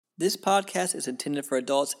This podcast is intended for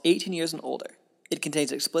adults 18 years and older. It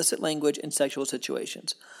contains explicit language and sexual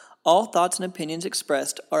situations. All thoughts and opinions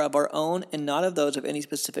expressed are of our own and not of those of any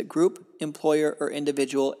specific group, employer, or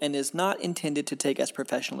individual, and is not intended to take as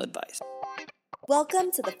professional advice.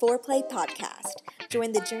 Welcome to the Foreplay Podcast.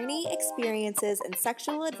 Join the journey, experiences, and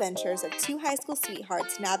sexual adventures of two high school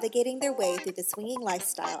sweethearts navigating their way through the swinging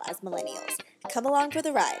lifestyle as millennials. Come along for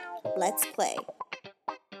the ride. Let's play.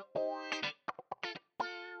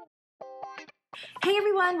 Hey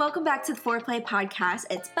everyone, welcome back to the Foreplay Podcast.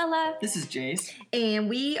 It's Bella. This is Jace. And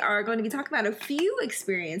we are going to be talking about a few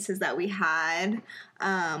experiences that we had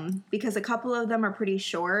because a couple of them are pretty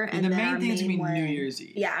short. And the main thing is New Year's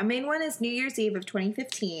Eve. Yeah, our main one is New Year's Eve of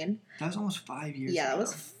 2015. That was almost 5 years ago. Yeah, that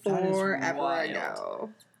was forever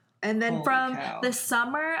ago. And then from the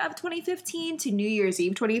summer of 2015 to New Year's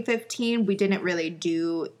Eve 2015, we didn't really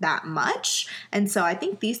do that much. And so I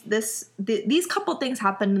think these couple things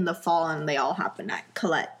happened in the fall, and they all happened at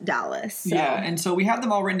Colette, Dallas. So. Yeah, and so we have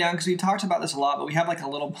them all written down because we talked about this a lot, but we have like a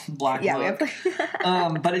little black book.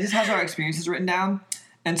 But it just has our experiences written down.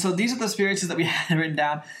 And so these are the experiences that we had written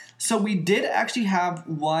down. So we did actually have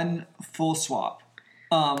one full swap,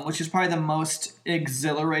 which is probably the most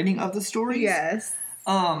exhilarating of the stories. Yes.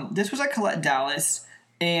 This was at Colette, Dallas,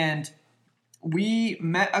 and we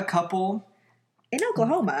met a couple in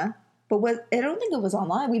Oklahoma, but I don't think it was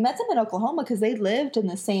online. We met them in Oklahoma because they lived in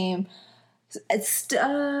the same.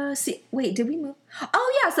 Wait, did we move?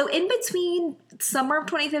 Oh yeah, so in between summer of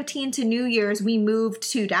 2015 to New Year's, we moved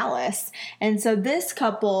to Dallas, and so this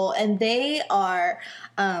couple, and they are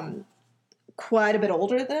quite a bit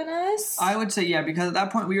older than us. I would say yeah, because at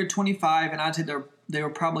that point we were 25, and I'd say they were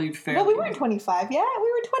probably fairly... No, we weren't 25 yet.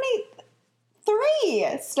 We were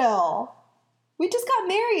 23 still. We just got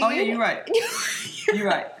married. Oh, yeah, you're right. You're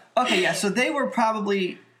right. Okay, yeah, so they were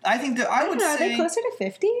probably... I think that I would say... Are they closer to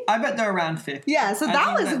 50? I bet they're around 50. Yeah, so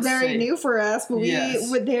that was very new for us.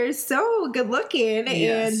 But they're so good looking,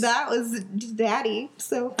 and that was daddy.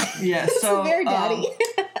 So yeah, so very daddy.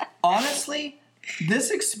 Honestly, this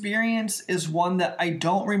experience is one that I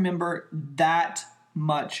don't remember that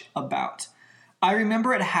much about. I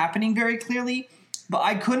remember it happening very clearly, but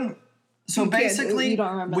I couldn't. So basically,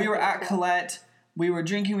 we were at Colette. We were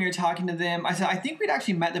drinking. We were talking to them. I said, I think we'd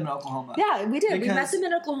actually met them in Oklahoma. Yeah, we did. We met them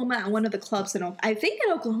in Oklahoma at one of the clubs in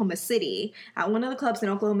Oklahoma City. At one of the clubs in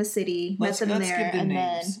Oklahoma City. Met them there, and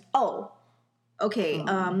names. Then okay.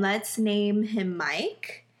 Let's name him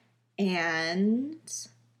Mike and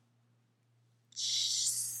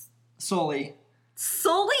Sully.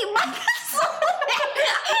 Mike.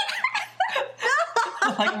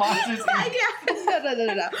 Like monsters.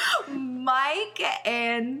 No. Mike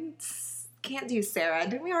and can't do Sarah.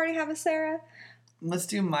 Didn't we already have a Sarah? Let's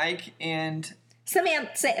do Mike and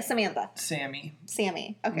Samantha. Sammy.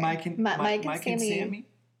 Okay. Mike and Sammy.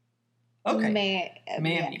 Okay.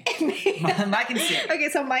 Mammy. Mike and Sammy. Okay,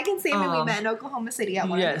 so Mike and Sammy we met in Oklahoma City at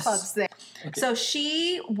one of the clubs there. Okay. So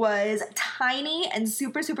she was tiny and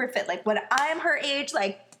super, super fit. Like when I'm her age,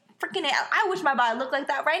 like freaking I wish my body looked like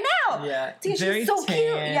that right now. Yeah. Dude, she's so cute.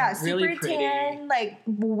 Yeah, super really tan, like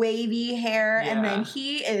wavy hair. Yeah. And then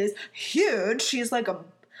he is huge. She's like a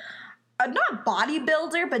not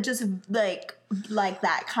bodybuilder, but just like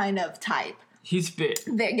that kind of type. He's fit.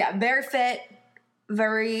 Very fit.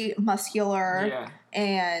 Very muscular. Yeah.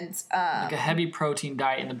 And like a heavy protein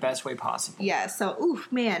diet in the best way possible. Yeah. So,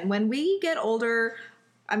 man, when we get older,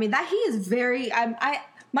 I mean that he is very.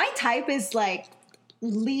 My type is like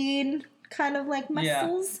lean, kind of like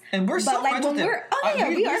muscles. Yeah. And we're still friends with them.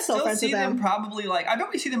 We are still friends with them. We see them probably I bet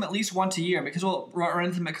we see them at least once a year because we'll run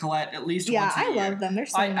into them at Colette at least once a year. Yeah, I love them. They're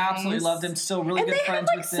so nice. I absolutely love them. Still really good friends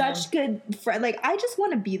with them. And they have such good friends. Like I just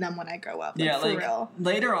want to be them when I grow up. For real.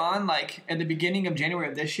 Later on, at the beginning of January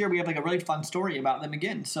of this year, we have a really fun story about them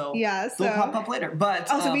again. So they'll pop up later. But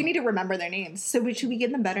so we need to remember their names. So should we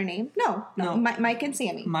give them better names? No. Mike and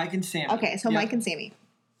Sammy. Mike and Sammy. Okay, so Mike and Sammy.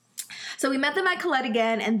 So we met them at Colette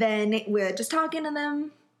again, and then we're just talking to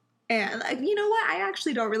them. And you know what? I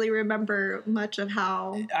actually don't really remember much of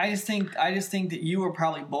how. I just think that you were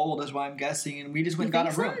probably bold, is what I'm guessing, and we just went and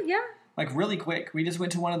got a room. Yeah. Really quick. We just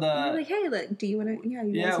went to one of the. We were like, hey, do you want to? Yeah,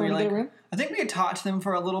 you guys want to get a room? I think we had talked to them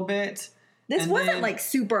for a little bit. This wasn't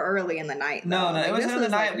super early in the night. Though. No, it wasn't in the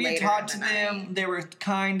night. We had talked to them. They were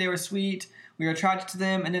kind. They were sweet. We were attracted to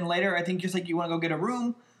them, and then later, I think just you want to go get a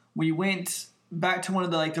room. We went back to one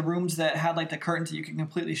of the rooms that had the curtains that you can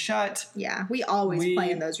completely shut. Yeah, we always play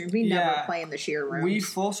in those rooms. We never play in the sheer rooms. We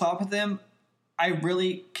full swap with them. I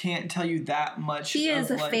really can't tell you that much. He is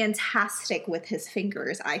fantastic with his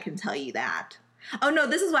fingers. I can tell you that. Oh no,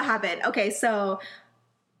 this is what happened. Okay, so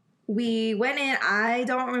we went in. I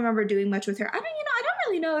don't remember doing much with her. I don't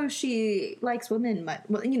really know if she likes women much.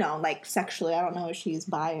 Well, like sexually. I don't know if she's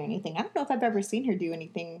bi or anything. I don't know if I've ever seen her do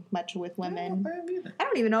anything much with women. I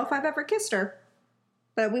don't even know if I've ever kissed her.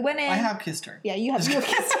 But we went in. I have kissed her. Yeah, you have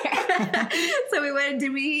kissed her. So we went.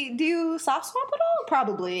 Did we do soft swap at all?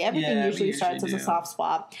 Probably. Everything usually starts as a soft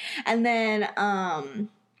swap, and then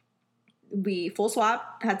we full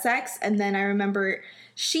swap, had sex, and then I remember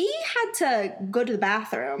she had to go to the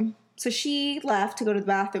bathroom. So she left to go to the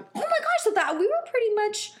bathroom. Oh my gosh, so that we were pretty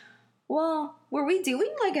much, well, were we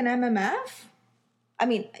doing like an MMF? I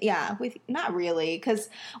mean, yeah, not really, because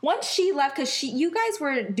once she left, because you guys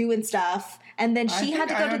were doing stuff, and then she had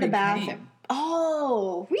to go to the bathroom. Came.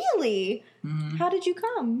 Oh, really? Mm-hmm. How did you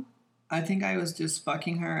come? I think I was just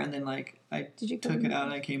fucking her, and then I took it out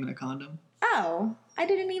and I came in a condom. Oh, I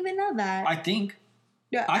didn't even know that. I think.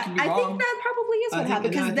 Yeah, I think that probably is what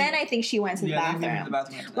happened, because then I think she went to the bathroom.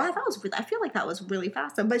 Wow, I feel like that was really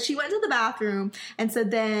fast. But she went to the bathroom, and so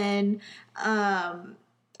then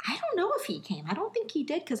I don't know if he came. I don't think he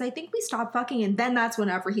did, because I think we stopped fucking, and then that's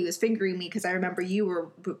whenever he was fingering me, because I remember you were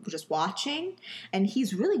just watching, and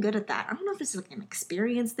he's really good at that. I don't know if it's like an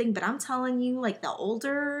experience thing, but I'm telling you, like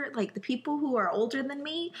the people who are older than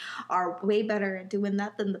me are way better at doing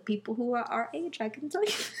that than the people who are our age, I can tell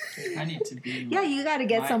you. I need to be Yeah, you got to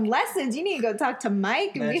get some lessons. You need to go talk to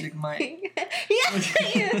Mike. Magic Mike.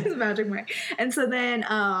 Yeah, Magic Mike. And so then,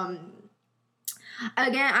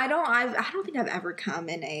 again, I don't think I've ever come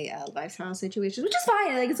in a lifestyle situation, which is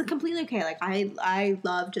fine. Like, it's completely okay. Like, I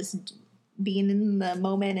love just being in the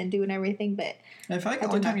moment and doing everything. But I feel like the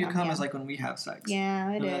only time you come is like when we have sex.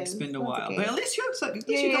 Yeah, it is. It's been a while, okay. But at least you have sex.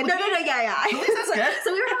 Yeah. Yeah. At least that's good.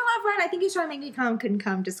 So we were having a lot of fun. I think he's trying to make me couldn't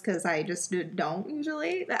come just because I just don't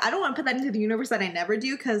usually. I don't want to put that into the universe that I never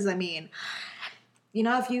do, because I mean,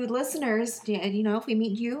 if you listeners, if we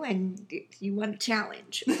meet you and you want a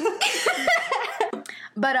challenge.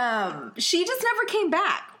 But she just never came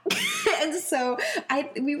back. And so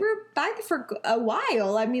we were back for a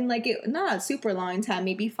while. I mean, like, not a super long time,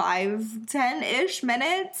 maybe 5-10-ish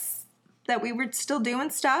minutes that we were still doing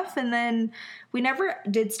stuff. And then we never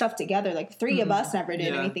did stuff together. Like, three of us never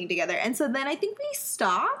did anything together. And so then I think we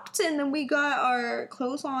stopped, and then we got our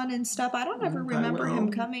clothes on and stuff. I don't ever remember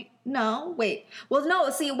him coming. No, wait. Well, no,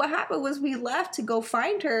 see, what happened was we left to go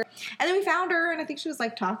find her. And then we found her, and I think she was,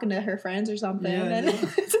 like, talking to her friends or something. Yeah, and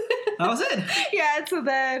that was it. Yeah, and so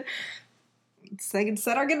then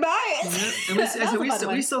said our goodbyes. Yeah. And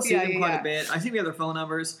we still see them quite a bit. I think we have their phone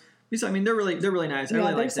numbers. They're really nice. I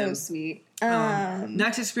really like them. They're so sweet.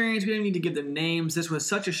 Next experience, we didn't need to give them names. This was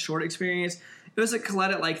such a short experience. It was at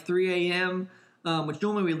Colette at like 3 a.m., which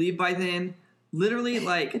normally we leave by then. Literally,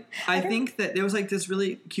 like, I think that there was like this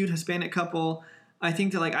really cute Hispanic couple. I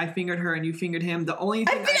think that like I fingered her and you fingered him. The only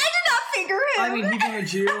thing I did not finger him. I mean, he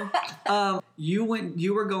fingered you.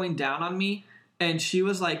 You were going down on me, and she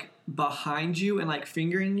was like behind you and like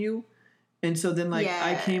fingering you. And so then, like,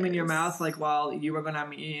 I came in your mouth, like, while you were going at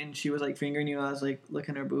me, and she was, like, fingering you. I was, like,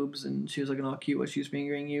 licking her boobs, and she was looking all cute while she was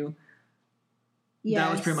fingering you. Yes.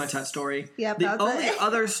 That was pretty much that story. Yep, the only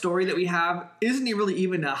other story that we have isn't really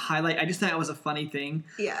even a highlight. I just thought it was a funny thing.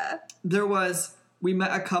 Yeah. We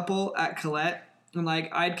met a couple at Colette, and, like,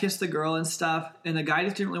 I'd kissed the girl and stuff, and the guy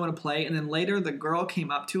just didn't really want to play. And then later, the girl came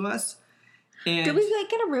up to us. And did we, like,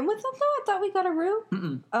 get a room with them, though? I thought we got a room.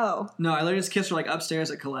 Mm-mm. Oh. No, I literally just kissed her, like, upstairs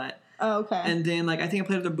at Colette. Oh, okay. And then, like, I think I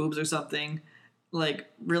played with her boobs or something, like,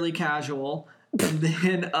 really casual. And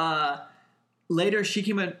then later she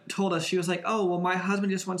came and told us, she was like, oh, well, my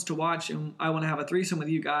husband just wants to watch, and I want to have a threesome with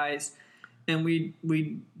you guys. And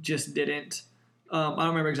we just didn't. I don't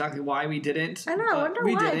remember exactly why we didn't. I know, I wonder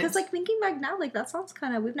why. Because, like, thinking back now, like, that sounds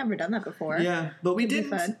kind of, we've never done that before. Yeah, but we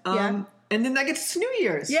didn't. Yeah. And then that gets to New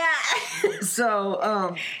Year's. Yeah.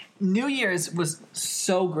 So, New Year's was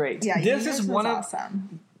so great. Yeah, this is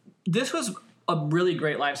awesome. This was a really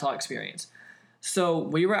great lifestyle experience. So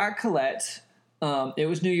we were at Colette. It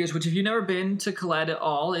was New Year's, which if you've never been to Colette at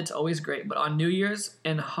all, it's always great. But on New Year's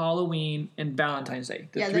and Halloween and Valentine's Day,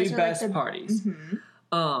 the three best parties.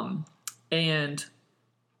 Mm-hmm. And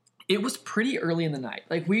it was pretty early in the night.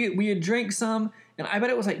 Like we had drank some, and I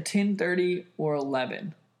bet it was like 10:30 or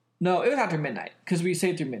 11. No, it was after midnight because we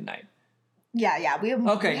stayed through midnight. Yeah. We had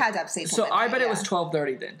to have stayed till midnight. So I bet it was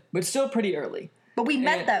 12:30 then, but still pretty early. But we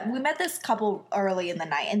met them. We met this couple early in the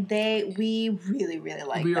night, and we really, really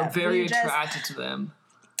liked them. We were very attracted to them.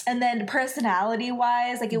 And then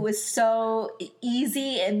personality-wise, like, it was so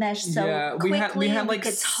easy and meshed so quickly. We had like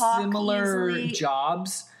similar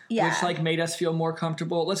jobs, which like made us feel more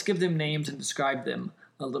comfortable. Let's give them names and describe them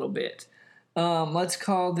a little bit. Let's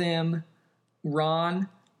call them Ron,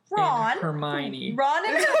 Ron. and Hermione. Ron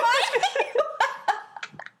and Hermione.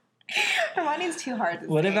 Hermione's too hard to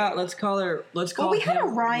What say. about, let's call we him, had a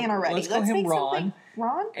Ryan already. Let's call him Ron.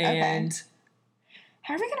 Ron? And okay.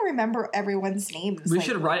 How are we going to remember everyone's names? we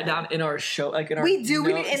should write it down in our show, like in our We do,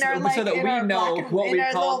 notes, in our, like, so that in we our know black, what in we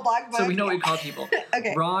our call, little black book. so we know what we call people.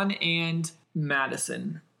 Okay. Ron and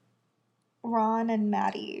Madison. Ron and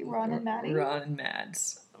Maddie. Ron and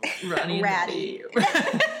Mads. Ronnie and Ratty.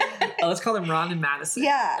 Let's call them Ron and Madison.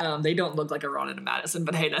 Yeah. They don't look like a Ron and a Madison,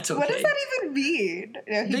 but hey, that's okay. What does that even mean?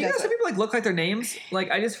 No, Do you know some people like look like their names? Like,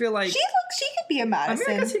 I just feel like she could be a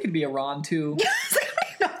Madison. I guess he could be a Ron too.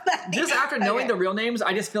 that Just after knowing the real names,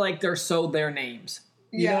 I just feel like they're so their names.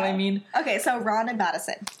 You know what I mean? Okay, so Ron and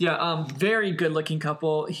Madison. Yeah, very good looking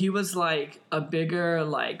couple. He was like a bigger,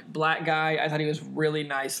 like, black guy. I thought he was really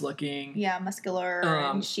nice looking. Yeah, muscular.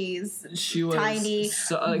 And she was tiny.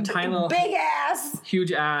 Tiny little. Big ass.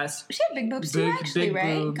 Huge ass. She had big boobs too, actually, big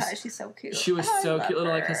right? boobs. God, she's so cute. She was so cute,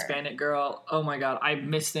 little, like, her. Hispanic girl. Oh my God, I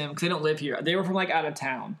miss them because they don't live here. They were from, like, out of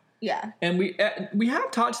town. Yeah. And we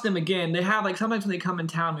have talked to them again. They have, like, sometimes when they come in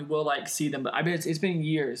town, we will, like, see them. But I bet it's been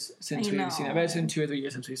years since we've seen them. I bet it's been 2 or 3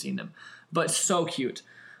 years since we've seen them. But so cute.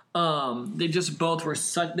 They just both were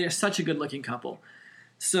they're such a good looking couple.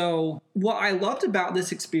 So what I loved about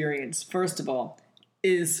this experience, first of all,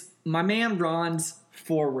 is my man Ron's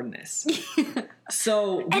forwardness.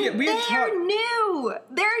 So they're new.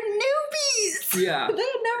 They're newbies. Yeah. They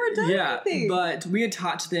had never done anything. But we had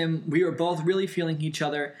talked to them. We were both really feeling each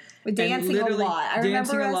other. Dancing a lot. I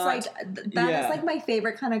remember us like that is like my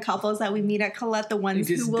favorite kind of couples that we meet at Colette. The ones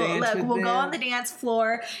who will go on the dance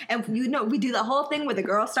floor, and we do the whole thing where the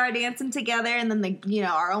girls start dancing together, and then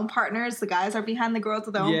our own partners, the guys are behind the girls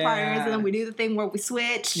with their own partners, and then we do the thing where we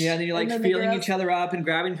switch. Yeah, and then you're like feeling each other up and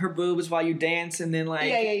grabbing her boobs while you dance, and then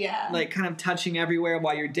like like kind of touching everywhere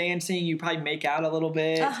while you're dancing. You probably make out a little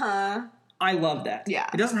bit. I love that. Yeah.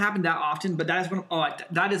 It doesn't happen that often, but that is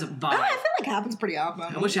that is a vibe. I feel like it happens pretty often.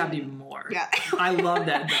 I wish it happened even more. Yeah. I love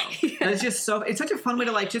that though. Yeah. It's just it's such a fun way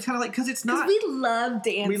to like just kind of like, because it's not. We love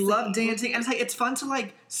dancing. We love dancing. And it's fun to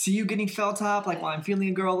like see you getting felt up, like while I'm feeling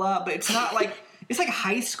a girl up, but it's not like, it's like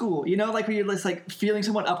high school, like when you're just like feeling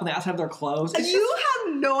someone up on the outside of their clothes. You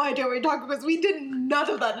have no idea what you're talking about because we did none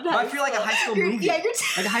of that in high school. I feel like a high school movie. Like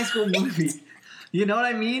a high school movie. You know what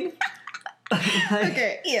I mean?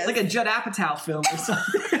 Okay, yes. Like a Judd Apatow film or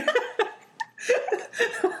something.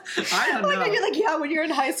 I don't know. You're like, when you're in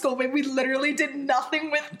high school, but we literally did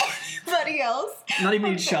nothing with anybody else. Not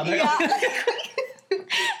even each other. Yeah.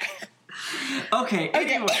 Okay,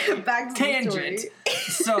 anyway. Back to tangent.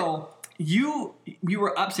 So, we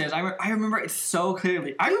were upstairs. I remember it so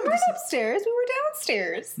clearly. We weren't upstairs. We were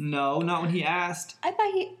downstairs. No, not when he asked. I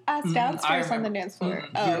thought he asked downstairs on the dance floor.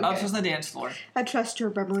 Oh, we were upstairs on the dance floor. I trust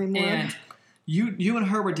your memory more. And you and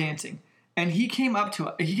her were dancing. And he came up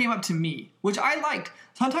to me, which I liked.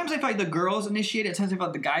 Sometimes I feel like the girls initiate it, sometimes I feel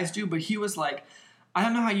like the guys do, but he was like, I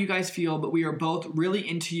don't know how you guys feel, but we are both really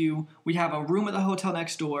into you. We have a room at the hotel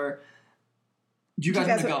next door. Do you guys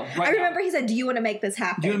want to go? Right I remember he said, do you want to make this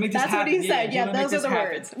happen? Do you want to make this happen? That's what he said. Yeah, those are the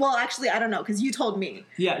happen? words. Well, actually, I don't know, because you told me.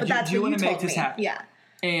 Yeah, but do you want to make this happen? Yeah.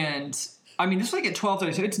 And, I mean, this was like at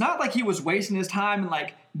 12:30, so it's not like he was wasting his time and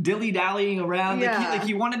like dilly-dallying around. Yeah.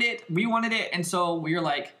 He wanted it, we wanted it, and so we were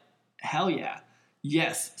like, hell yeah.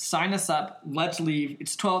 Yes, sign us up. Let's leave.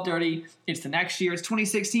 It's 12:30. It's the next year. It's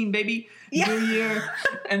 2016, baby. Yeah. New year.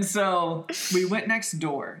 And so we went next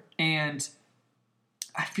door, and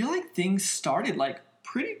I feel like things started like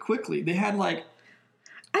pretty quickly. They had like.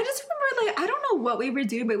 I just remember, I don't know what we were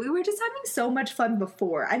doing, but we were just having so much fun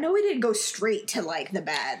before. I know we didn't go straight to, the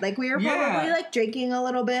bed. Like, we were probably, drinking a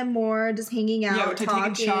little bit more, just hanging out,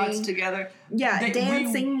 talking. Taking shots together. Yeah,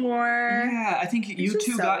 dancing more. Yeah, I think you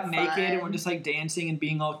two got fun. naked and were just, dancing and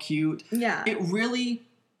being all cute. Yeah. It really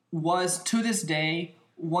was, to this day,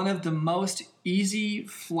 one of the most easy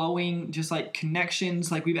flowing, just, connections,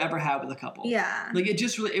 we've ever had with a couple. Yeah. It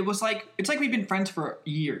just really, it was it's like we've been friends for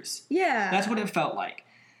years. Yeah. That's what it felt like.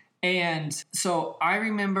 And so I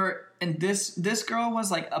remember, and this girl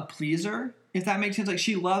was a pleaser, if that makes sense.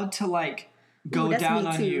 She loved to go down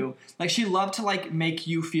on you. She loved to make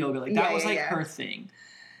you feel good. That was her thing.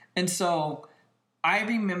 And so I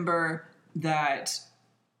remember that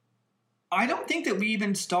I don't think that we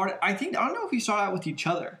even started. I don't know if we started out with each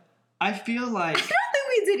other. I feel like I don't think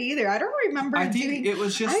we did either. I don't remember. I think it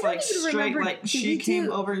was just straight. She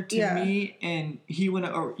came over to me, and you went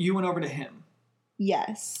over to him.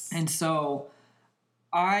 Yes. And so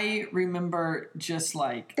I remember just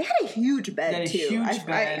they had a huge bed too.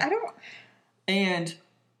 I don't. And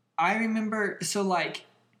I remember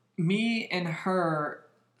me and her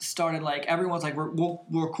started like everyone's like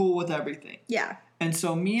we're cool with everything. Yeah. And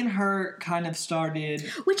so me and her kind of started,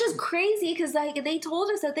 which is crazy because like they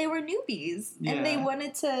told us that they were newbies and they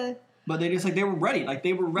wanted to. But they just like they were ready for it.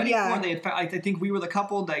 They had like I think we were the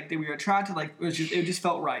couple like we were attracted. Like it just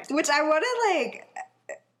felt right. Which I want to like.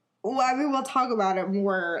 Well, I mean, we'll talk about it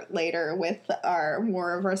more later with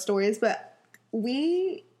more of our stories, but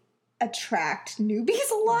we attract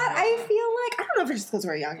newbies a lot. Yeah. I feel like I don't know if it's just because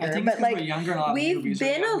we're younger, I think but like we're younger, and a lot we've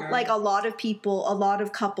been a lot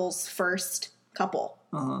of couples' first couple,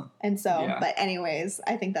 and so. But anyways,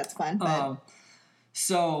 I think that's fun. But.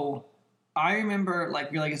 So I remember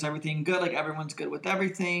like we're like, is everything good? Like everyone's good with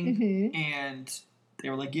everything, and. They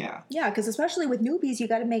were like, yeah. Yeah, because especially with newbies, you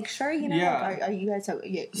got to make sure, you know, like, are you guys,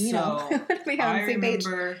 you know, be on the same page. I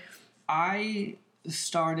remember I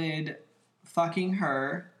started fucking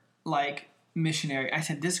her like missionary. I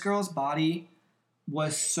said, this girl's body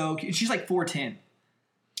was so cute. She's like 4'10".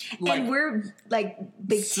 Like, and we're like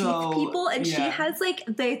big teeth people, and she has like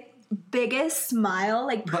the biggest smile,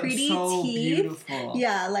 like pretty teeth. Beautiful.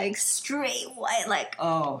 Yeah, like straight white, like.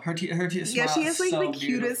 Oh, her teeth smile. Yeah, she has like the cutest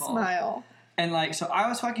beautiful. Smile. And, like, so I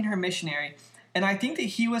was fucking her missionary, and I think that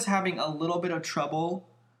he was having a little bit of trouble,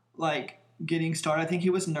 like, getting started. I think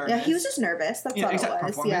he was nervous. Yeah, he was just nervous. That's all it was.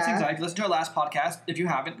 Performance anxiety. Listen to our last podcast. If you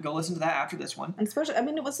haven't, go listen to that after this one. And especially, I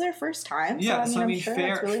mean, it was their first time. Yeah, so I mean, sure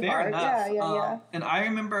fair enough. Yeah. And I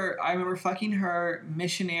remember fucking her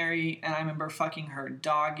missionary, and I remember fucking her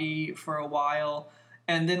doggy for a while.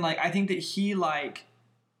 And then, like, I think that he, like,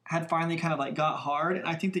 had finally kind of, like, got hard, and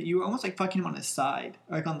I think that you were almost, like, fucking him on his side,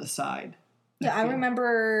 like, on the side. Yeah, I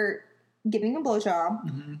remember giving a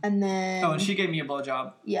blowjob, and then... Oh, and she gave me a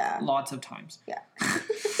blowjob. Yeah. Lots of times. Yeah.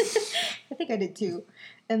 I think I did too.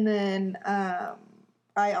 And then I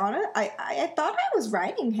thought I was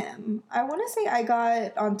riding him. I want to say I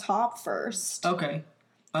got on top first. Okay.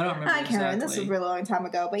 I don't remember exactly. Karen, this was a really long time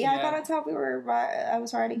ago. But yeah, I got on top. I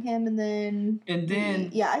was riding him, and then... I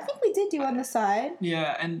think we did do on the side.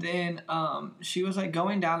 Yeah, and then she was, like,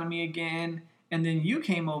 going down to me again, and then you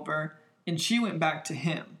came over... And she went back to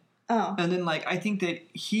him. Oh. And then, like, I think that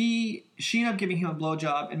she ended up giving him a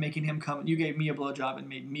blowjob and making him come. And you gave me a blowjob and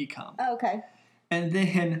made me come. Oh, okay. And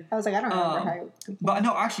then... I was like, I don't remember how you... But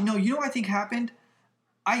no, actually, no. You know what I think happened?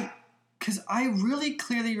 Because I really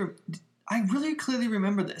clearly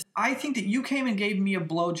remember this. I think that you came and gave me a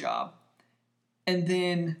blowjob. And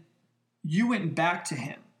then you went back to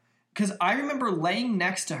him. Because I remember laying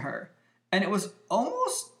next to her. And it was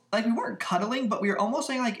almost... Like, we weren't cuddling, but we were almost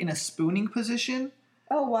like in a spooning position.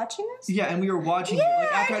 Oh, watching us? Yeah, and we were watching you.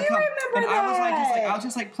 Like, after I'd come. And I was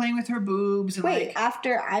just like playing with her boobs. And wait,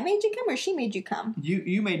 after I made you come or she made you come?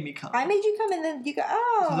 You made me come. I made you come and then you go,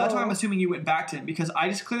 oh. So that's why I'm assuming you went back to him, because I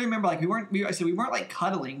just clearly remember, like, we weren't like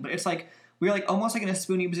cuddling, but it's like, we were like almost like in a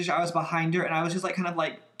spooning position. I was behind her and I was just like kind of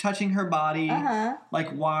like touching her body, like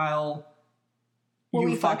while... Were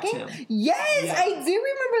we fucked fucking? him. Yes, yeah. I do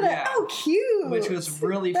remember that. Yeah. Oh, cute. Which was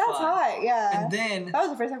really fun. That's hot, yeah. And then... That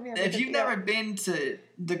was the first time we ever If you've never been to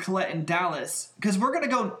the Colette in Dallas... Because we're going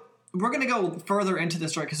to go further into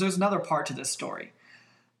this story, because there's another part to this story.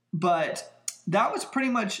 But that was pretty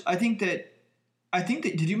much... I think that...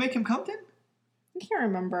 Did you make him come then? I can't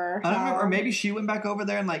remember. I don't remember. Or maybe she went back over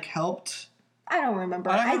there and, like, helped... I don't remember.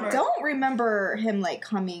 I don't remember him, like,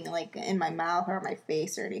 coming, like, in my mouth or my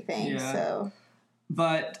face or anything, yeah. So...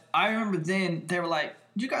 But I remember then they were like,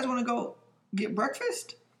 "Do you guys want to go get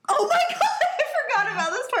breakfast?" Oh my god, I forgot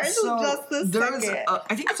about this part. So just this second.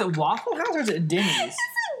 I think it's a Waffle House or is it Denny's?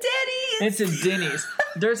 It's a Denny's.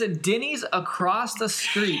 There's a Denny's across the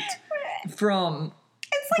street from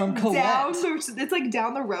Colette. It's like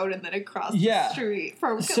down the road and then across the street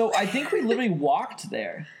from Colette. So I think we literally walked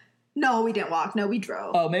there. No, we didn't walk. No, we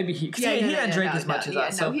drove. Oh, maybe he didn't drink as much as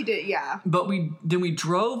us. No, he did. Yeah. But we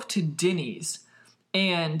drove to Denny's.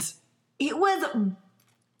 And it was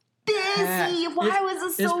busy. Why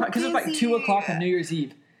was it so busy? Because it was like 2 o'clock on New Year's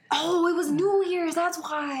Eve. Oh, it was New Year's. That's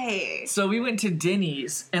why. So we went to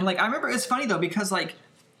Denny's. And, like, I remember it's funny, though, because, like,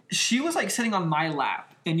 she was, like, sitting on my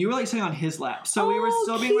lap. And you were, like, sitting on his lap. So we were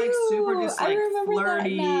still being, like, super just, like,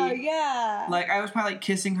 flirty. That now. Yeah. Like, I was probably, like,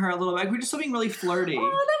 kissing her a little bit. Like, we were just still being really flirty. Oh,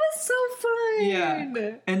 that was so fun.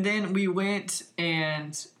 Yeah. And then we went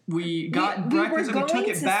and... We got breakfast and we took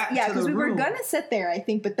it back to the room. Yeah, because we were going to sit there, I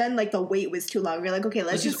think, but then, like, the wait was too long. We were like, okay,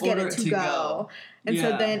 let's just get it to go. And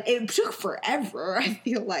so then it took forever, I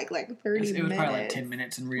feel like 30 minutes. It was probably like 10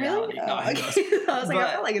 minutes in reality. Really? No, okay. I was like,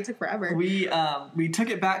 I felt like it took forever. We took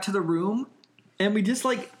it back to the room, and we just,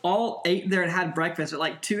 like, all ate there and had breakfast at,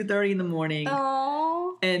 like, 2:30 in the morning.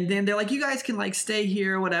 Aww. And then they're like, you guys can like stay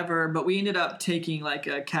here or whatever. But we ended up taking like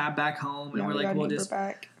a cab back home, and we're like, we'll just.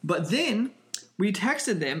 Back. But then we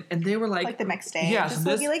texted them, and they were like the next day. Yeah, just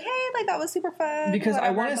so be like, hey, like that was super fun. Because whatever,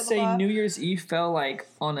 I want to say New Year's Eve fell like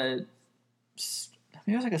on a.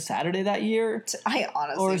 Maybe it was like a Saturday that year. I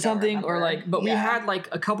honestly or something, don't remember. or like, but we had like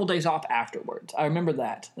a couple days off afterwards. I remember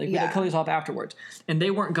that. Like we had a couple days off afterwards, and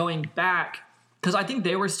they weren't going back because I think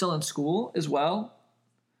they were still in school as well.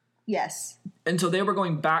 Yes. And so they were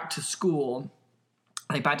going back to school,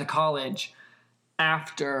 like back to college,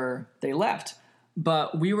 after they left.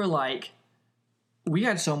 But we were like, we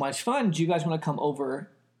had so much fun. Do you guys want to come over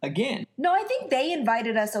again? No, I think they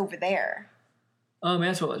invited us over there. Oh, man,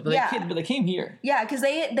 that's what it was. But they came here. Yeah, because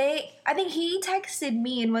they I think he texted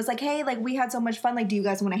me and was like, hey, like, we had so much fun. Like, do you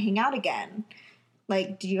guys want to hang out again?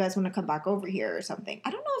 Like, do you guys want to come back over here or something?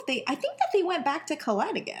 I don't know if I think that they went back to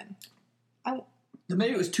Colette again.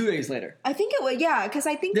 Maybe it was 2 days later. I think it was, yeah, because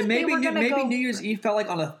I think that they were going to go. Maybe New Year's Eve felt like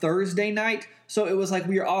on a Thursday night, so it was like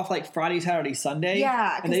we were off like Friday, Saturday, Sunday.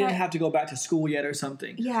 Yeah. And they didn't have to go back to school yet or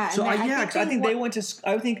something. Yeah. So, I think they went to,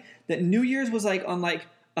 I think that New Year's was like on like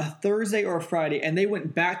a Thursday or a Friday, and they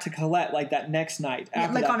went back to Colette like that next night.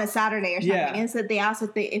 Like on a Saturday or something. Yeah. And so they asked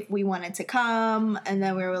if we wanted to come, and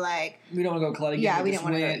then we were like, we don't want to go to Colette again. Yeah, we didn't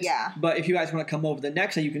want to go, yeah. But if you guys want to come over the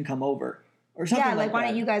next day, you can come over. Or something like that. Why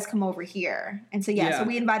don't you guys come over here? And so, so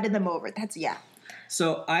we invited them over.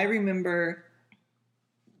 So I remember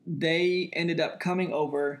they ended up coming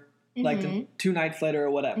over like 2 nights later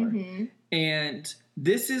or whatever. Mm-hmm. And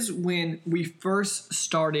this is when we first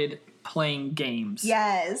started playing games.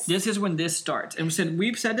 Yes. This is when this starts. And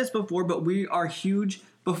we've said this before, but we are huge.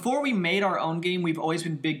 Before we made our own game, we've always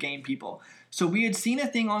been big game people. So we had seen a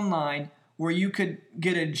thing online where you could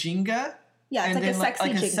get a Jenga. Yeah, it's like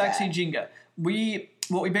a sexy Jenga.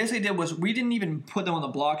 What we basically did was we didn't even put them on the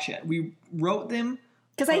blocks yet. We wrote them.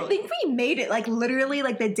 Because I think we made it like literally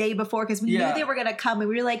like the day before because we knew they were gonna come and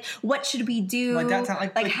we were like, what should we do? Like that's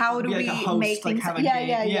like how do we make things?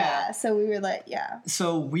 Yeah. So we were like,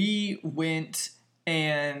 So we went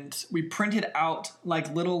and we printed out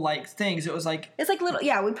like little like things. It was like it's like little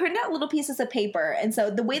we printed out little pieces of paper. And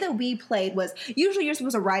so the way that we played was usually you're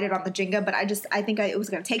supposed to write it on the Jenga, but I think it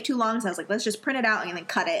was going to take too long, so I was like, let's just print it out and then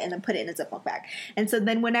cut it and then put it in a Ziploc bag. And so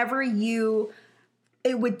then whenever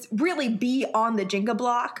it would really be on the Jenga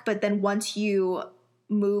block, but then once you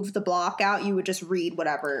move the block out, you would just read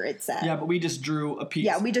whatever it said. Yeah, but we just drew a piece.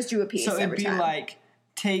 Yeah, we just drew a piece. So it'd be like,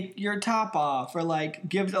 take your top off, or like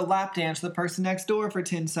give a lap dance to the person next door for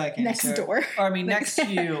 10 seconds. Next to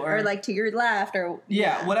you. Or like to your left, or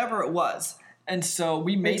whatever it was. And so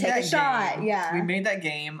we made that game. Shot, We made that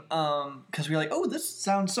game because we were like, oh, this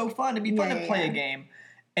sounds so fun. It'd be fun to play a game.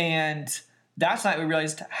 And that's night we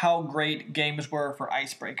realized how great games were for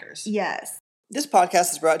icebreakers. Yes. This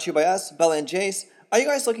podcast is brought to you by us, Bella and Jace. Are you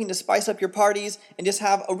guys looking to spice up your parties and just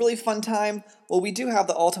have a really fun time? Well, we do have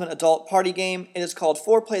the ultimate adult party game. It is called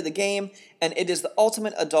Foreplay the Game, and it is the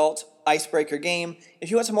ultimate adult icebreaker game. If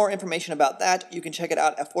you want some more information about that, you can check it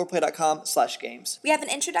out at foreplay.com/games. We have an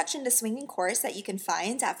introduction to swinging course that you can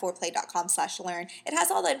find at foreplay.com/learn. It has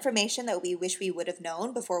all the information that we wish we would have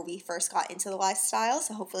known before we first got into the lifestyle,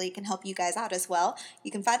 so hopefully it can help you guys out as well.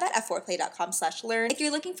 You can find that at foreplay.com/learn. If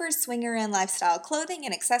you're looking for swinger and lifestyle clothing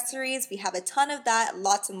and accessories, we have a ton of that,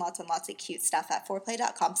 lots and lots and lots of cute stuff at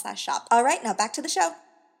foreplay.com/shop. All right, now back to the show.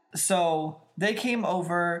 So they came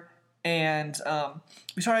over and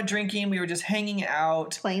we started drinking. We were just hanging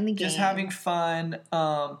out, playing the game, just having fun.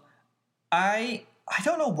 I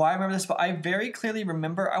don't know why I remember this, but I very clearly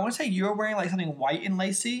remember. I want to say you were wearing like something white and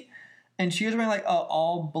lacy, and she was wearing like a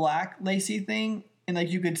all black lacy thing, and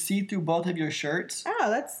like you could see through both of your shirts.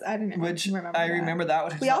 Oh, I didn't remember. I remember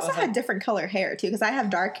that. We also had different color hair too, because I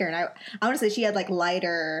have dark hair, and I want to say she had like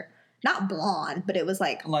lighter. Not blonde, but it was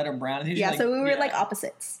like lighter brown. Yeah, so we were like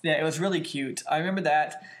opposites. Yeah, it was really cute. I remember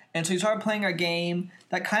that. And so we started playing our game.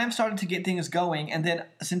 That kind of started to get things going. And then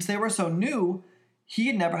since they were so new, he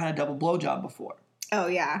had never had a double blowjob before. Oh,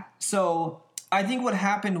 yeah. So I think what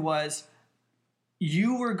happened was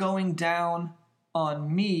you were going down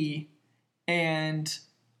on me and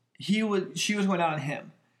she was going down on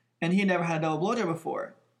him. And he had never had a double blowjob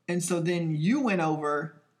before. And so then you went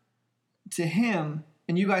over to him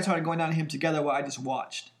and you guys started going down on him together while I just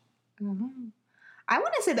watched. Mm-hmm. I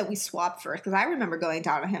want to say that we swapped first because I remember going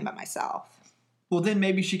down on him by myself. Well, then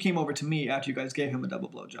maybe she came over to me after you guys gave him a double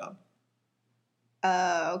blowjob.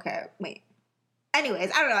 Okay. Wait.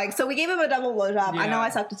 Anyways, I don't know. So we gave him a double blowjob. Yeah. I know I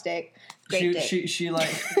sucked his dick. Great dick. She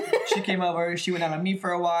came over. She went down on me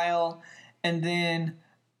for a while, and then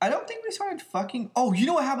I don't think we started fucking. Oh, you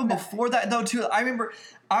know what happened before that though too? I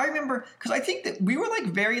remember because I think that we were like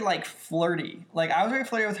very like flirty. Like I was very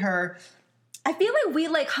flirty with her. I feel like we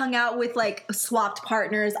like hung out with like swapped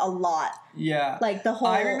partners a lot. Yeah. Like the whole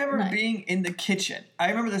I remember night. being in the kitchen. I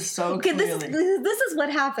remember this so clearly. This is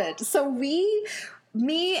what happened. So me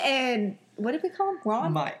and what did we call him?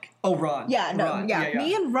 Ron? Mike. Oh, Ron. Yeah, no, Ron. yeah.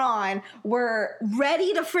 Me and Ron were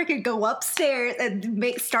ready to freaking go upstairs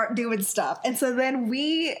and start doing stuff. And so then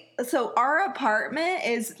our apartment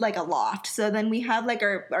is like a loft. So then we have like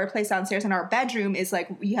our place downstairs, and our bedroom is like,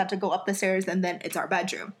 you have to go up the stairs and then it's our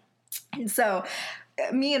bedroom. And so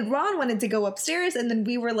me and Ron wanted to go upstairs, and then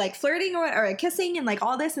we were like flirting or kissing and like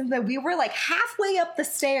all this. And then we were like halfway up the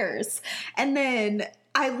stairs. And then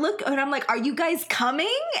I look and I'm like, are you guys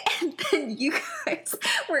coming? And then you guys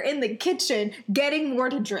were in the kitchen getting more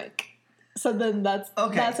to drink. So then that's what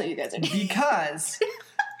you guys are doing. Because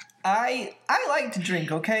I like to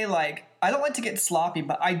drink, okay? Like, I don't like to get sloppy,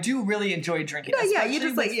 but I do really enjoy drinking. Yeah, you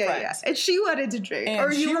just like, yeah. And she wanted to drink.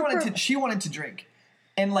 And she wanted to drink.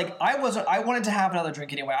 And like, I wanted to have another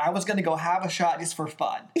drink anyway. I was going to go have a shot just for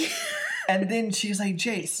fun. And then she's like,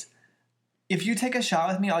 Jace, if you take a shot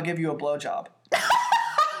with me, I'll give you a blowjob.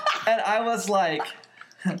 And I was like,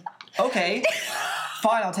 okay,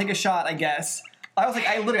 fine, I'll take a shot, I guess. I was like,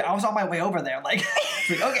 I was on my way over there. Like,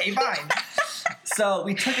 okay, fine. So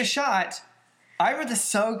we took a shot. I remember this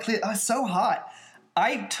so clear. I was so hot.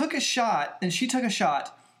 I took a shot, and she took a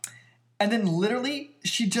shot. And then literally,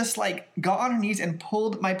 she just like got on her knees and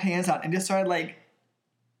pulled my pants out and just started like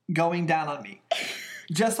going down on me.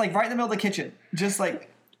 Just like right in the middle of the kitchen. Just like.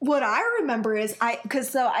 What I remember is I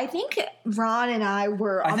think Ron and I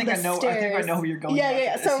were on the stairs. I think I know who you're going.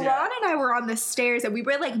 Yeah. So Ron and I were on the stairs, and we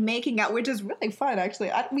were like making out, which is really fun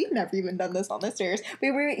actually. We've never even done this on the stairs.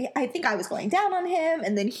 I think I was going down on him,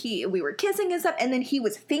 and then we were kissing and stuff, and then he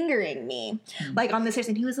was fingering me like on the stairs,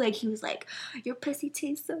 and he was like, your pussy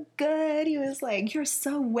tastes so good. He was like, you're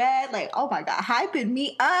so wet. Like, oh my god, hyping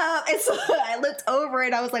me up. And so I looked over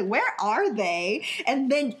and I was like, where are they?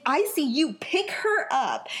 And then I see you pick her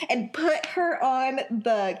up and put her on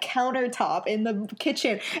the countertop in the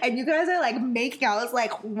kitchen, and you guys are like making out. I was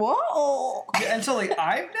like, whoa. Yeah, and so like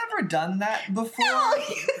I've never done that before. No.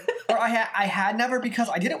 Or I had never, because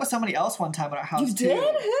I did it with somebody else one time at our house. You did?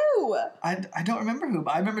 Who? I don't remember who,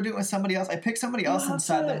 but I remember doing it with somebody else. I picked somebody else and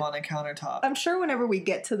set them on a countertop. I'm sure whenever we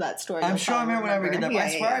get to that story, I'm sure I remember whenever we get that. Yeah,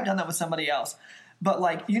 I swear I've done that with somebody else. But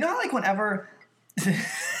like, you know how like whenever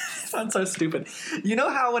sounds so stupid. You know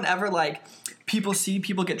how whenever like people see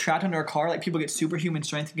people get trapped under a car, like people get superhuman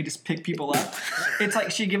strength and can just pick people up. It's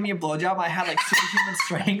like she gave me a blowjob. I had like superhuman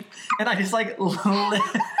strength, and I just like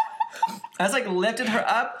lifted her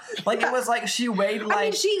up. Like it was like she weighed like. I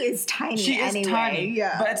mean, she is tiny. She is tiny.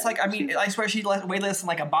 Yeah, but it's like, I mean, I swear she weighed less than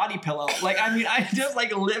like a body pillow. Like, I mean, I just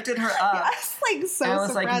like lifted her up. I was like so. And I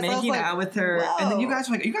was like making out with her, whoa. And then you guys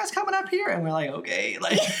were like, "Are you guys coming up here?" And we're like, "Okay."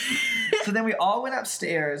 Like, so then we all went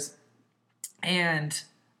upstairs, and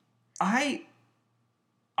I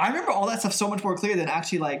remember all that stuff so much more clear than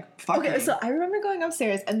actually like fucking. Okay, so I remember going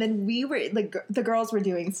upstairs, and then we were like the girls were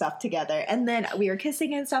doing stuff together, and then we were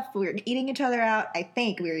kissing and stuff. We were eating each other out. I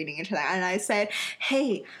think we were eating each other out, and I said,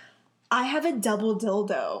 "Hey, I have a double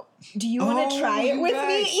dildo. Do you want to try it with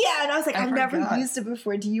me?" Yeah, and I was like, I've never used it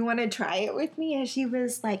before. Do you want to try it with me? And she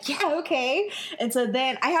was like, yeah, okay. And so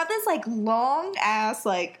then I have this like long ass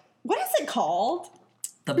like, what is it called?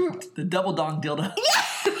 The double dong dildo. Yeah,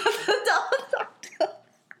 the double dong dildo.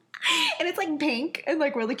 And it's like pink and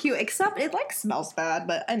like really cute, except it like smells bad.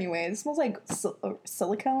 But anyway, it smells like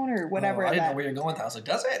silicone or whatever. I didn't know where you're going with that. I was like,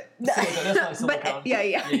 does it? That's not silicone. But,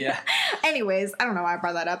 yeah. Anyways, I don't know why I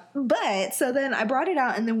brought that up. But so then I brought it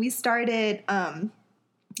out, and then we started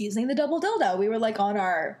using the double dildo. We were like on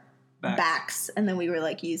our backs, and then we were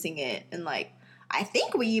like using it, and like I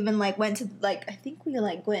think we even like went to like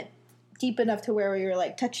went deep enough to where we were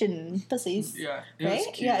like touching pussies. Yeah. Right?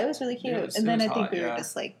 Yeah, it was really cute. And then I think we were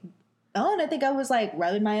just like, and I think I was like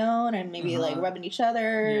rubbing my own and maybe like rubbing each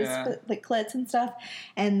other's like clits and stuff.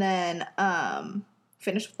 And then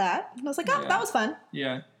finished with that. And I was like, that was fun.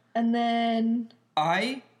 Yeah. And then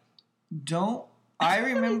I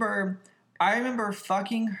remember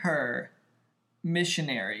fucking her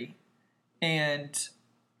missionary, and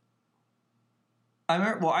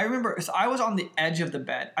I remember so I was on the edge of the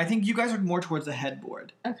bed. I think you guys were more towards the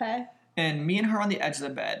headboard. Okay. And me and her on the edge of the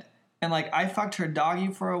bed. And like I fucked her doggy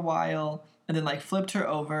for a while, and then like flipped her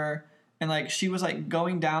over, and like she was like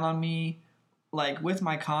going down on me like with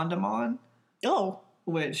my condom on. Oh.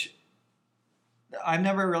 Which I've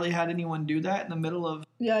never really had anyone do that in the middle of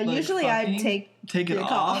usually fucking, I'd take it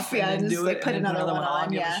off and then just do it put and then another one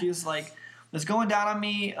on. Yeah, but she was like, "It's going down on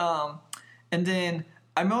me," and then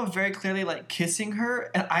I remember very clearly like kissing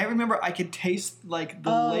her, and I remember I could taste like the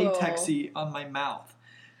latexy on my mouth.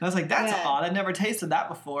 And I was like, that's odd. I've never tasted that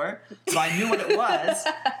before. So I knew what it was.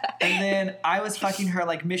 And then I was fucking her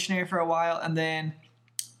like missionary for a while, and then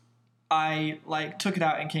I like took it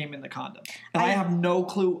out and came in the condom. And I have no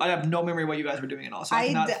clue. I have no memory of what you guys were doing at all. So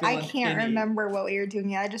I can't remember what we were doing.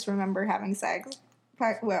 Yeah, I just remember having sex.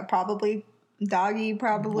 Well, probably Doggy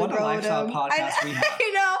probably what a lifestyle podcast we have.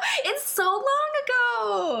 I know. It's so long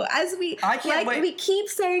ago. I can't wait. We keep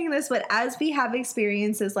saying this, but as we have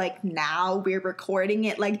experiences like now, we're recording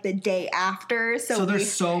it like the day after. So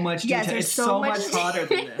there's so much detail. It's so much hotter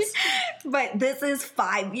than this. But this is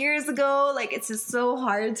 5 years ago. Like, it's just so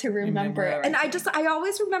hard to remember. And I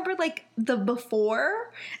always remember like the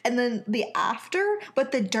before and then the after,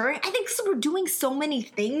 but the during. I think we're doing so many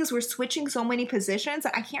things. We're switching so many positions.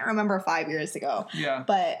 I can't remember 5 years ago. Yeah.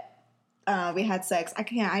 But we had sex. I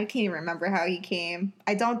can't even remember how he came.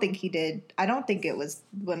 I don't think he did. I don't think it was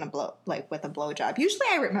with a blowjob. Usually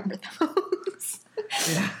I remember those.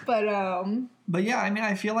 Yeah. But yeah, I mean,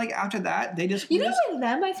 I feel like after that they just with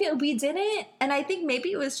them, I feel we didn't, and I think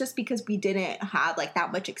maybe it was just because we didn't have like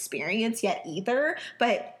that much experience yet either.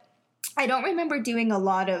 But I don't remember doing a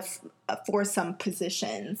lot of foursome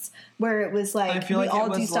positions where it was like we all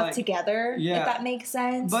do stuff together. Yeah. If that makes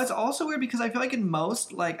sense. But it's also weird because I feel like in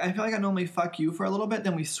most, like, I feel like I normally fuck you for a little bit,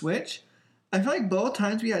 then we switch. I feel like both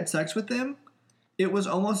times we had sex with them, it was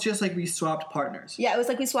almost just like we swapped partners. Yeah, it was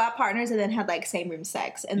like we swapped partners and then had like same room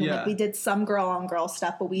sex. And then like we did some girl on girl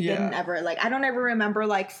stuff, but we didn't ever like, I don't ever remember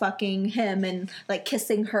like fucking him and like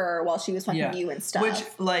kissing her while she was fucking you and stuff. Which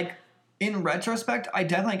like, in retrospect, I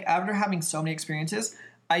definitely, like, after having so many experiences,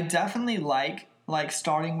 I definitely like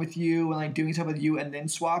starting with you and like doing stuff with you and then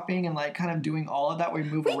swapping and like kind of doing all of that where we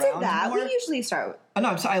move around. We did that. More. We usually start.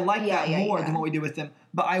 No, so I like that more than what we did with them.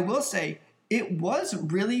 But I will say it was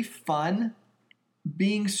really fun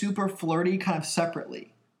being super flirty kind of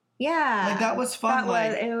separately. Yeah. Like that was fun.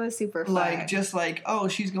 It was super fun. Like just like, oh,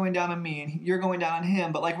 she's going down on me and you're going down on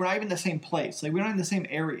him, but like we're not even in the same place. Like we're not in the same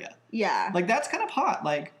area. Yeah. Yeah. Like that's kind of hot.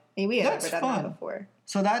 Like we have never done that before.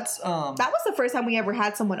 So that's that was the first time we ever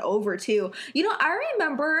had someone over too. You know, I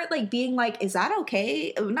remember like being like, is that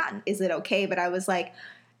okay? Not is it okay, but I was like,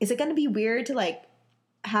 is it gonna be weird to like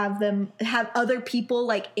have other people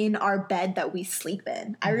like in our bed that we sleep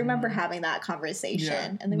in? I remember having that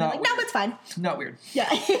conversation and they were like, no, it's fine. Not weird. Yeah.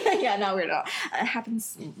 Yeah, not weird at all. It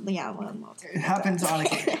happens, it happens on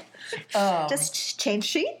occasion. Just change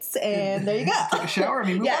sheets and there you go. Take a shower and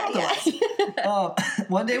we move on.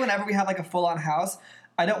 One day whenever we have like a full-on house,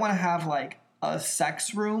 I don't want to have like a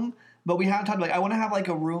sex room, but we have talked like I want to have like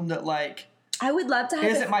a room that like I would love to have.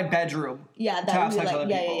 Is it my bedroom? Yeah, that would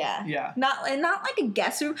be like yeah. Not like a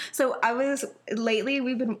guest room. So I was lately.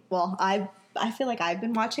 I feel like I've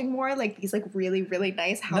been watching more like these like really really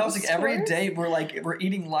nice house. No, it's like every day we're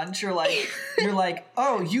eating lunch or like you're like,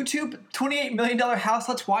 oh, YouTube $28 million house.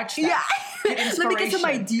 Let's watch that. Yeah, let me get some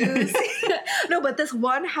ideas. No, but this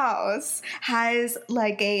one house has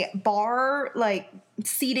like a bar like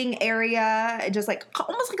seating area, just like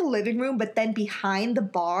almost like a living room, but then behind the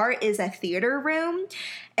bar is a theater room,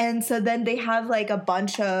 and so then they have like a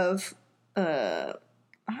bunch of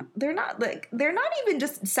they're not even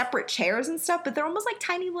just separate chairs and stuff, but they're almost like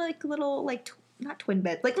tiny like little like not twin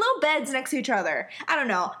beds, like little beds next to each other. I don't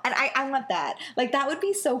know, and I want that. Like that would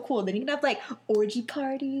be so cool. Then you can have like orgy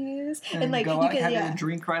parties and like go you out, can have a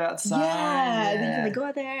drink right outside. Yeah, and then you can like go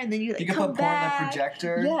out there and then you like can come put back. porn on the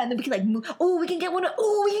projector. Yeah, and then we can like move. We can get one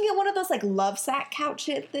of those like love sack couch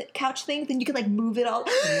things. Then you can like move it all.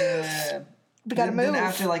 Yeah. We gotta move. Then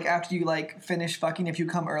after you like finish fucking, if you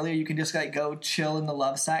come earlier, you can just like go chill in the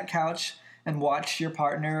love sack couch and watch your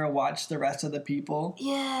partner or watch the rest of the people.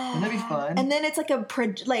 Yeah. Wouldn't that be fun? And then it's like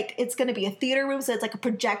it's gonna be a theater room, so it's like a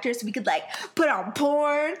projector, so we could like put on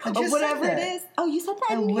porn or whatever it is. Oh, you said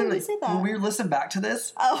that? I didn't hear you say that. When we listened back to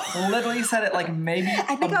this, literally said it like maybe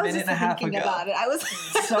a minute and a half ago. About it. I was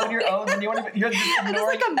so on your own, and you're just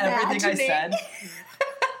ignoring everything I said.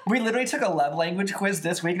 We literally took a love language quiz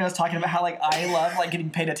this week, and I was talking about how like I love like getting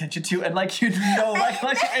paid attention to, and like you know like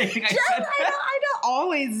anything I said. I don't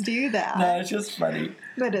always do that. No, it's just funny.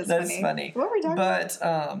 That is funny. What were we talking about?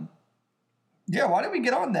 But yeah, why did we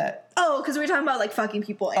get on that? Oh, because we were talking about like fucking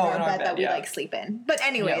people in our bed that we like sleep in. But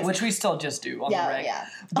anyways, which we still just do on the reg. Yeah.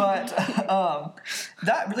 But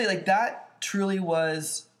that really like that truly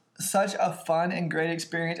was such a fun and great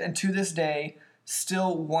experience, and to this day,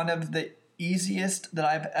 still one of the easiest that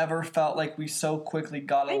I've ever felt like we so quickly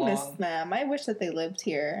got along. I miss them. I wish that they lived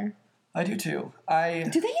here. I do too. Do they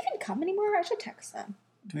even come anymore? I should text them.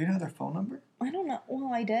 Do we know their phone number? I don't know.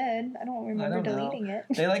 Well, I did. I don't remember deleting it.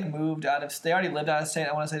 They moved out of. They already lived out of state.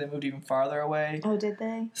 I want to say they moved even farther away. Oh, did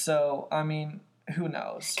they? So I mean, who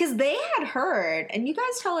knows? Because they had heard, and you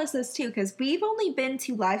guys tell us this too. Because we've only been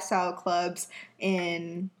to lifestyle clubs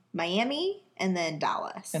in Miami and then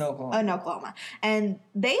Dallas. In Oklahoma. In Oklahoma. And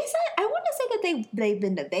they said, I want to say that they've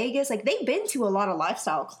been to Vegas. Like, they've been to a lot of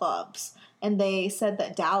lifestyle clubs. And they said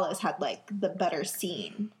that Dallas had, like, the better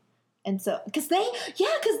scene. And so, because they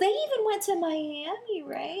even went to Miami,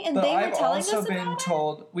 right? And but they were I've telling also us been about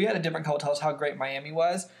told, we had a different couple tell us how great Miami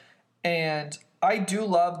was. And I do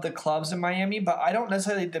love the clubs in Miami, but I don't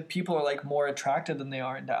necessarily think the people are, like, more attractive than they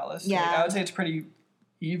are in Dallas. Yeah. Like, I would say it's pretty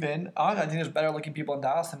even. I think there's better looking people in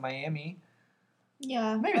Dallas than Miami.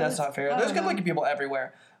 Yeah. Maybe that's not fair. There's good looking people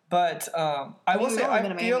everywhere. But I will say,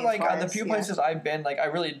 I feel like the few places I've been, like, I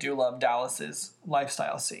really do love Dallas's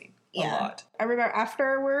lifestyle scene a lot. I remember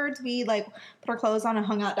afterwards, we, like, put our clothes on and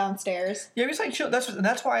hung out downstairs. Yeah, we just, like, chill.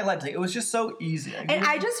 That's why I liked it. It was just so easy. And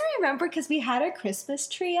I just remember because we had a Christmas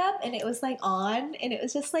tree up and it was, like, on and it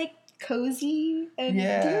was just, like, cozy. And do you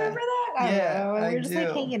remember that? I don't know. And we were just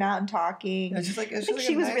like hanging out and talking. It's just like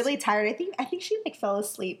she was really tired. I think she like fell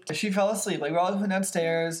asleep. She fell asleep. Like we all went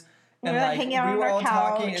downstairs and like hanging out we were on our all couch.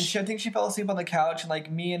 talking. And I think she fell asleep on the couch. And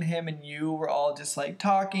like me and him and you were all just like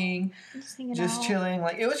talking, just chilling.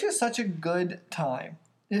 Like it was just such a good time.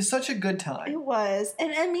 It was such a good time. It was,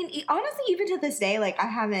 and I mean, honestly, even to this day, like I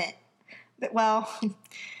haven't. Well.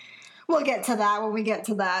 We'll get to that when we get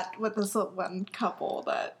to that with this one couple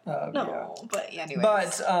but anyways.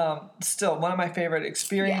 But still, one of my favorite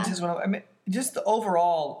experiences. Just the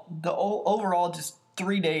overall just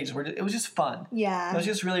 3 days it was just fun. Yeah, it was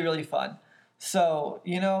just really really fun. So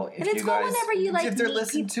if you guys, whenever you like, if they're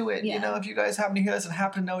listening to it, if you guys happen to hear this and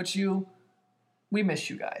happen to know it's you, we miss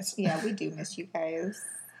you guys. Yeah, we do miss you guys.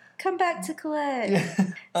 Come back to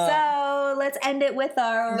Colette. So let's end it with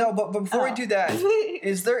our... No, but before we do that,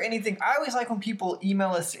 is there anything... I always like when people email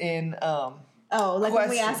us in like questions. When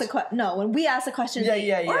we ask a question... No, when we ask a question...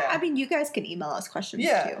 Yeah. Or, I mean, you guys can email us questions,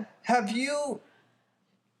 too. Have you...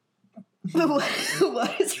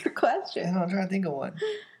 What is your question? I don't know, I'm trying to think of one.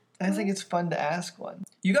 I think it's fun to ask one.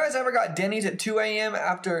 You guys ever got Denny's at 2 a.m.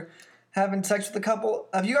 after having sex with a couple?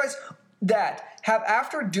 Have you guys...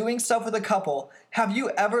 after doing stuff with a couple, have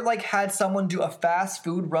you ever like had someone do a fast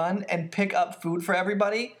food run and pick up food for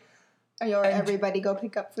everybody? Or everybody go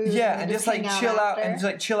pick up food? Yeah, and just like chill out and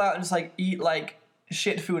just like eat like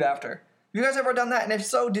shit food after. Have you guys ever done that? And if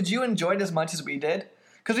so, did you enjoy it as much as we did?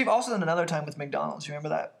 Because we've also done another time with McDonald's. You remember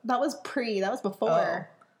that? That was before.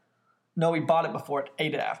 No, we bought it before,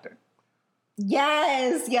 ate it after.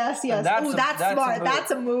 Yes. That's smart.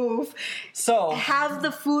 That's a move. So have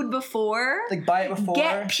the food before. Like buy it before.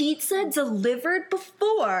 Get pizza delivered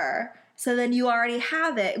before. So then you already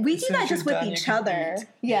have it. We do that just with each other.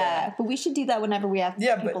 Yeah, but we should do that whenever we have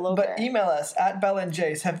people over. But email us at Bella and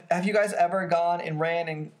Jace. Have you guys ever gone and ran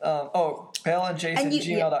and Bella and Jace at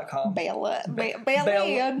gmail.com. Bella and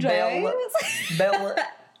Jace.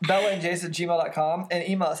 Bella and Jace at gmail.com and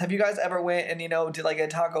email us. Have you guys ever went and did like a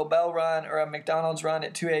Taco Bell run or a McDonald's run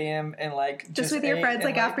at 2 a.m. and like just with your friends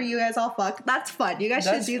like after you guys all fuck? That's fun. You guys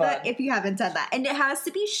should do that if you haven't done that. And it has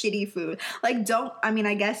to be shitty food. Like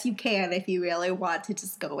I guess you can if you really want to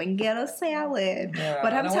just go and get a salad. Yeah,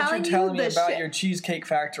 but I'm telling you me about your Cheesecake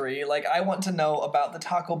Factory. Like I want to know about the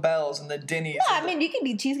Taco Bells and the Denny's. Yeah, I mean you can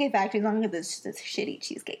be Cheesecake Factory as long as it's this shitty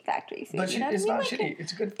Cheesecake Factory food. But it's not shitty.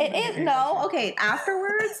 It's good food. It is okay.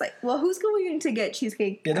 Afterwards. Like, well, who's going to get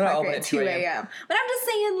Cheesecake Factory at 2 a.m.? But I'm just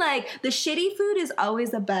saying, like, the shitty food is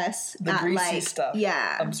always the best. The greasy stuff.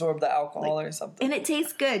 Yeah. Absorb the alcohol or something. And it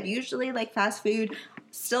tastes good. Usually, like, fast food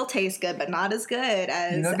still tastes good, but not as good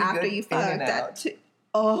as after you fucked.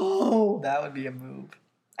 That would be a move.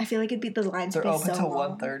 I feel like it'd be the lines would be so long. They're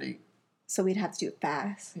open till 1:30. So we'd have to do it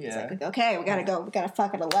fast. Yeah. It's like, okay, we gotta go. We gotta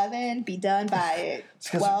fuck at 11, be done by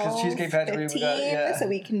 12, Cheesecake Factory, 15, so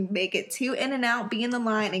we can make it to In-N-Out, be in the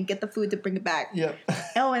line, and get the food to bring it back. Yep.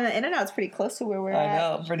 And the In-N-Out's pretty close to where we're at. I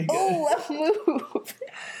know, pretty good. Move.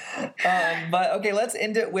 But okay, let's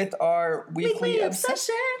end it with our weekly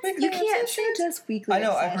obsessions. You can't say just weekly obsessions. I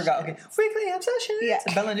know, I forgot. Okay, weekly obsessions. Yeah.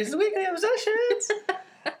 Bella and Jason's weekly obsessions.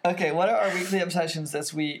 Okay, what are our weekly obsessions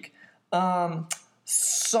this week?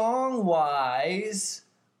 Song-wise,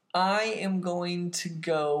 I am going to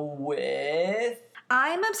go with...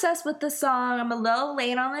 I'm obsessed with the song. I'm a little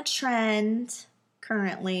late on the trend.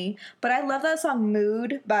 currently. But I love that song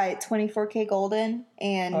Mood by 24K Golden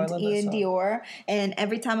and Ian Dior. And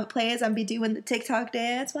every time it plays, I'll be doing the TikTok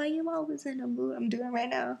dance while you always in a mood. I'm doing it right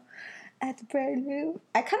now. At the brand new.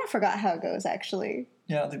 I kind of forgot how it goes, actually.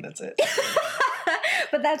 Yeah, I don't think that's it.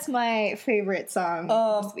 But that's my favorite song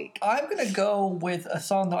this week. I'm going to go with a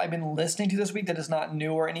song that I've been listening to this week that is not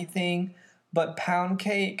new or anything, but Pound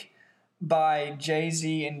Cake by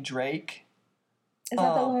Jay-Z and Drake. Is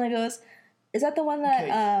that the one that goes... Is that the one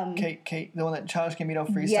that... Cake, the one that Childish Gambino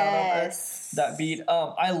freestyled over? That beat.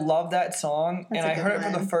 I love that song, and I heard it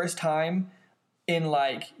for the first time in,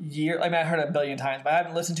 like, years. I mean, I heard it a billion times, but I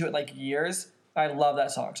haven't listened to it in, like, years. I love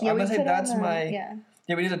that song. So I'm going to say that's my...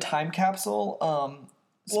 Yeah, we did a time capsule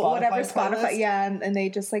Spotify, yeah, and they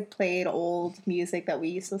just like played old music that we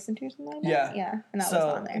used to listen to or something like that. Yeah, and that was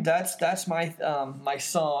on there. That's my my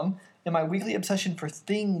song, and my weekly obsession for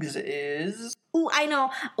things is... Ooh, I know.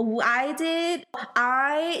 I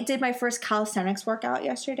did my first calisthenics workout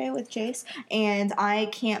yesterday with Jace, and I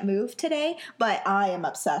can't move today, but I am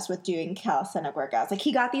obsessed with doing calisthenic workouts. Like,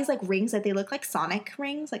 he got these, like, rings that they look like Sonic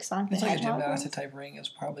rings, like Sonic the Hedgehog. It's like a gymnastic type ring is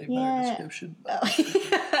probably a better description.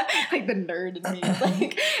 Like, the nerd in me.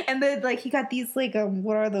 Like, and then, like, he got these, like,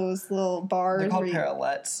 what are those little bars? They're called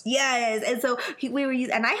parallettes. Yes, and so we were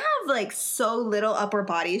using, and I have, like, so little upper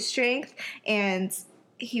body strength, and...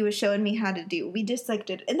 he was showing me how to do. We just like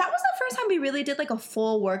did, and that was the first time we really did like a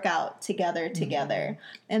full workout together.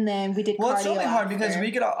 And then we did. Well, it's really hard because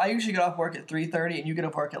I usually get off work at 3:30, and you get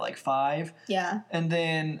off work at like 5. Yeah. And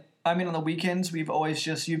then I mean on the weekends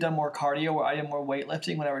you've done more cardio, where I did more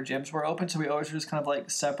weightlifting whenever gyms were open. So we always were just kind of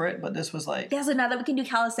like separate. But this was like so now that we can do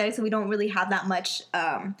calisthenics, so we don't really have that much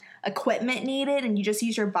equipment needed, and you just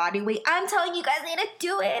use your body weight. I'm telling you guys need to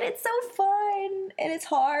do it. It's so fun and it's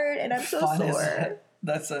hard, and I'm so sore.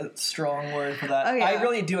 That's a strong word for that. Oh, yeah. I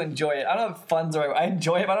really do enjoy it. I don't know if fun's the right word. I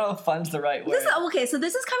enjoy it, but I don't know if fun's the right word. So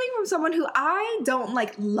this is coming from someone who I don't,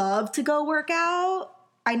 like, love to go work out.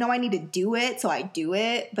 I know I need to do it, so I do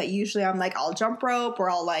it. But usually I'm like, I'll jump rope or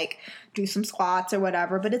I'll, like, do some squats or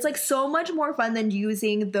whatever. But it's, like, so much more fun than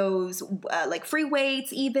using those, like, free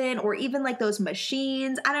weights even, or even, like, those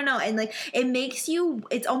machines. I don't know. And, like,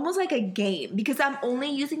 it's almost like a game because I'm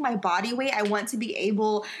only using my body weight. I want to be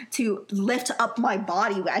able to lift up my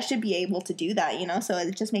body weight. I should be able to do that, you know? So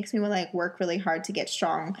it just makes me, like, work really hard to get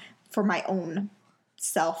strong for my own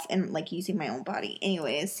self and like using my own body.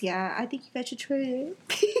 Anyways, yeah, I think you guys should try it.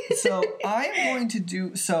 So I'm going to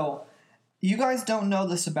do you guys don't know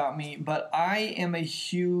this about me, but I am a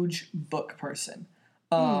huge book person.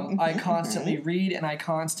 I constantly read and I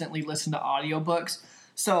constantly listen to audiobooks.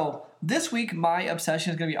 So this week my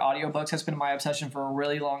obsession is going to be audiobooks. That's been my obsession for a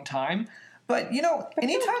really long time. But you know,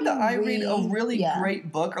 anytime that I read a really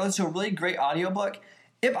great book or listen to a really great audiobook,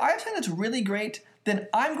 if I have something that's really great, then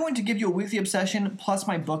I'm going to give you a weekly obsession plus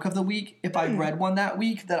my book of the week if I read one that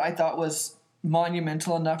week that I thought was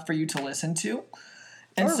monumental enough for you to listen to.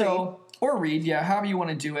 And or read, however you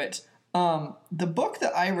want to do it. The book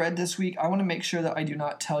that I read this week, I want to make sure that I do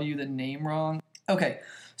not tell you the name wrong. Okay,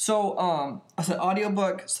 so I said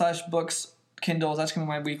audiobook / books, Kindles, that's going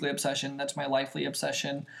to be my weekly obsession. That's my lifely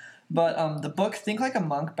obsession. But the book Think Like a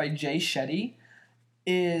Monk by Jay Shetty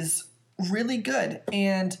is really good.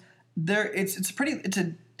 And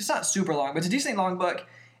it's not super long, but it's a decently long book,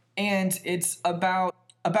 and it's about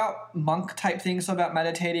monk type things, so about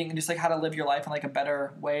meditating and just like how to live your life in like a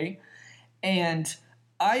better way. And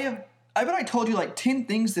I bet I told you like 10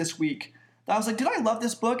 things this week that I was like, did I love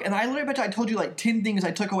this book? And I literally bet I told you like 10 things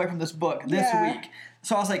I took away from this book this week.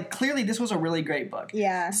 So I was like, clearly this was a really great book.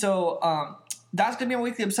 Yeah. So that's gonna be my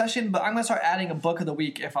weekly obsession, but I'm gonna start adding a book of the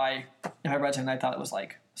week if I read something I thought it was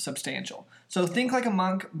like substantial. So Think Like a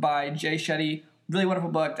Monk by Jay Shetty, really wonderful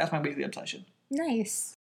book. That's my weekly obsession.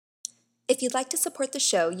 Nice. If you'd like to support the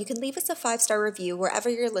show, you can leave us a 5-star review wherever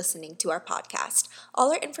you're listening to our podcast.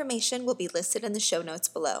 All our information will be listed in the show notes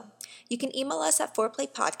below. You can email us at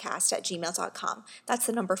fourplaypodcast@gmail.com. That's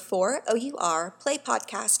the number 4, O-U-R,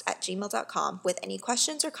 playpodcast@gmail.com with any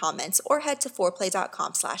questions or comments, or head to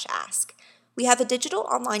fourplay.com/ask. We have a digital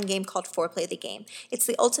online game called Foreplay the Game. It's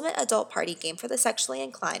the ultimate adult party game for the sexually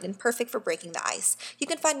inclined and perfect for breaking the ice. You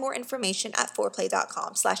can find more information at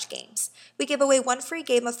foreplay.com/games. We give away 1 free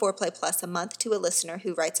game of Foreplay Plus a month to a listener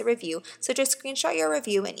who writes a review, so just screenshot your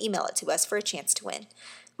review and email it to us for a chance to win.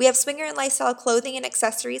 We have swinger and lifestyle clothing and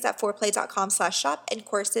accessories at foreplay.com/shop and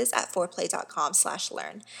courses at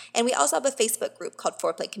foreplay.com/learn. And we also have a Facebook group called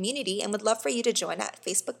Foreplay Community and would love for you to join at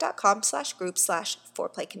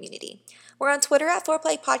facebook.com/group/foreplay-community. We're on Twitter at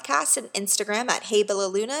Foreplay Podcast and Instagram at Hey Bella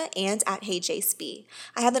Luna and at Hey JSB.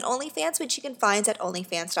 I have an OnlyFans, which you can find at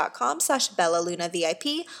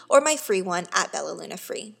onlyfans.com/BellaLunaVIP or my free one at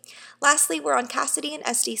BellaLunaFree. Lastly, we're on Cassidy and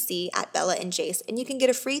SDC at Bella and Jace, and you can get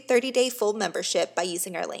a free 30-day full membership by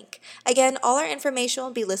using our link. Again, all our information will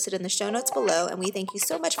be listed in the show notes below, and we thank you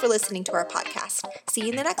so much for listening to our podcast. See you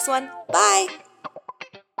in the next one. Bye!